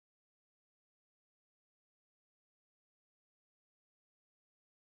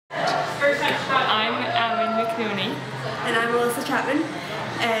Cooney. And I'm Melissa Chapman.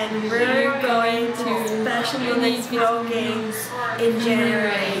 And we're going to Special Olympics World Games in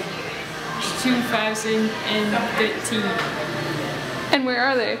January 2013. And where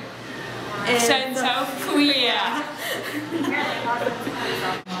are they? In South Korea. And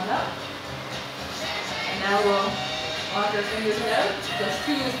now we'll walk our fingers out, just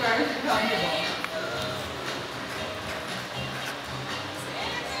two as far as you're comfortable.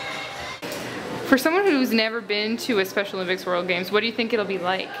 For someone who's never been to a Special Olympics World Games, what do you think it'll be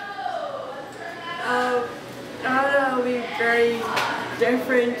like? I don't know, it'll be very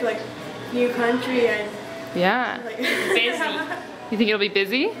different, like new country and Yeah. like Busy. You think it'll be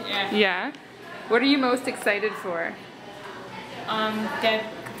busy? Yeah. Yeah. What are you most excited for? That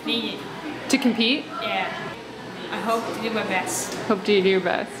compete. To compete? Yeah. I hope to do my best. Hope to do your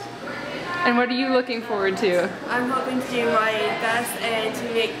best. And what are you looking forward to? I'm hoping to do my best and to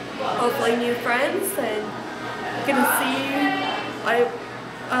make hopefully new friends and get to see. I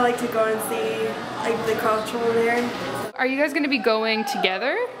like to go and see like the cultural there. Are you guys going to be going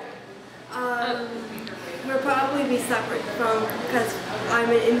together? We'll probably be separate from because I'm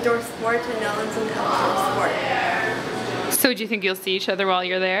an indoor sport and Ellen's an outdoor sport. So do you think you'll see each other while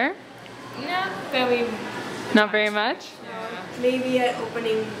you're there? Not very. Not very much? Maybe at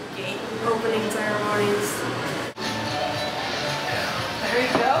opening ceremonies. There you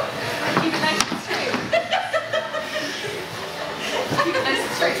go. Keep it nice and straight. Keep it nice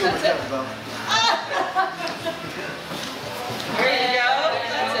and straight. That's it. There you go.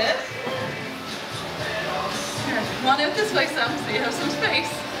 That's it. Here, come on out this way some so you have some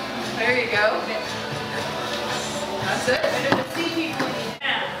space. There you go. That's it.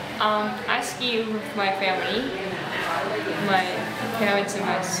 I ski with my family, my parents and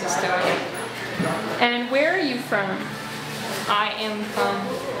my sister. And where are you from? I am from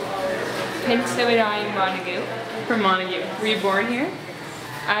Pennsylvania, Montague. From Montague. Were you born here?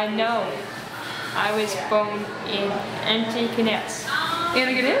 No, I was born in Antigonish.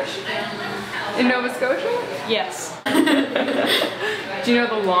 Antigonish? In Nova Scotia? Yes. Do you know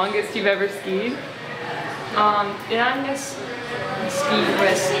the longest you've ever skied? The longest ski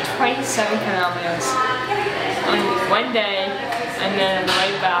was 27 kilometers on one day and then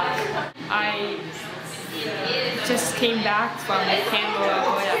right back. I just came back from Canberra.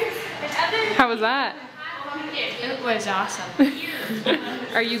 How was that? It was awesome.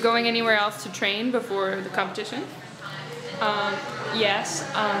 Are you going anywhere else to train before the competition? Yes,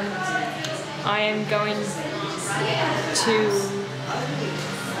 I am going to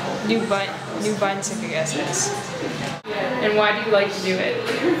New Brunswick, I guess it is. And why do you like to do it?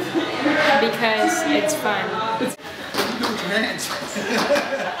 Because it's fun.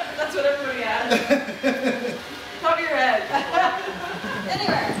 That's what everybody has. Top of your head.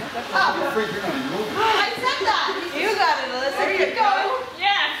 Anywhere. Up. I said that. You got it, Alyssa. There you go.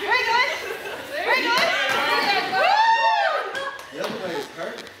 Yeah. Very good. Very good. The other way is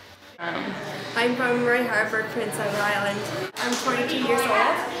perfect. I'm from Murray Harbor, Prince Edward Island. I'm 22 years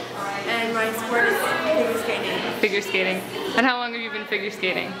old and my sport is figure skating. Figure skating. And how long have you been figure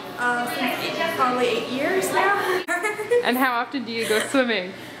skating? Since probably 8 years now. And how often do you go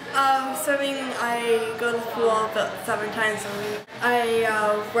swimming? Swimming, I go to the pool about 7 times a week. I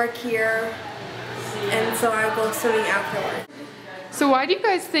work here and so I go swimming afterwards. So why do you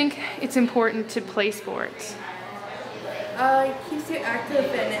guys think it's important to play sports? It keeps you active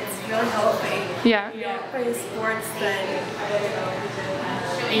and it's really healthy. Yeah. If you don't play sports, then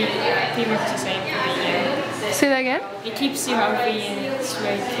Pretty much the same for you. Say that again? It keeps you healthy and it's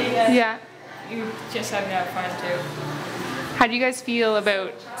really Yeah. you just have that fun too. How do you guys feel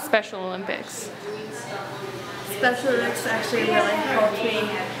about Special Olympics? Special Olympics actually really helped me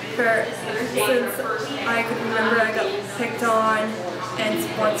since I could remember I got picked on and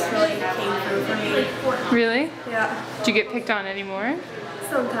sports really came through for me. Really? Yeah, Do you get picked on anymore?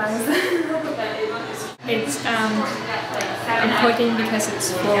 sometimes. It's important because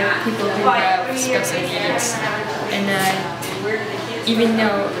it's for people who have special needs. And even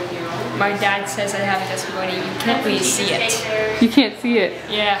though my dad says I have a disability, you can't really see it. You can't see it.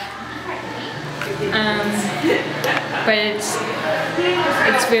 Yeah. But it's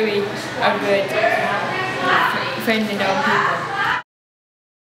really a good friend to know people.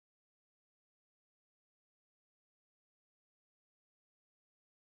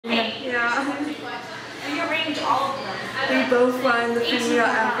 Yeah. We arrange all of them. We both won the Female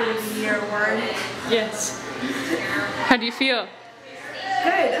Athlete of the Year award. Yes. How do you feel?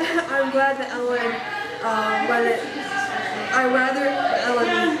 Good. I'm glad that Ellen won it. I'd rather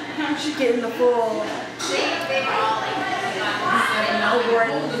Ellen get in the pool award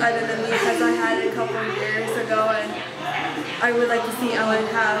other than because I had it a couple of years ago, and I would like to see Ellen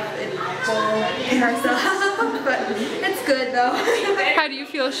have it full herself, but it's good though. How do you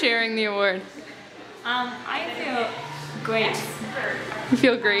feel sharing the award? I feel great. You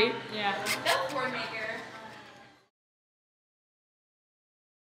feel great? Yeah.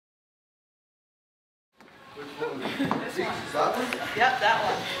 That one? Yep, that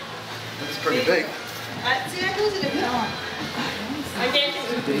one. That's pretty big. See, I close it if you want. Okay.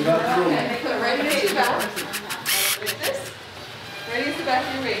 Put it right against your back. Like this. Right against the back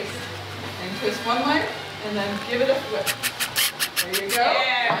of your waist. And twist one way, and then give it a flip. There you go.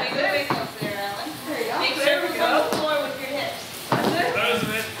 Yeah, make the wings up there, Ellen. There you go. There we go.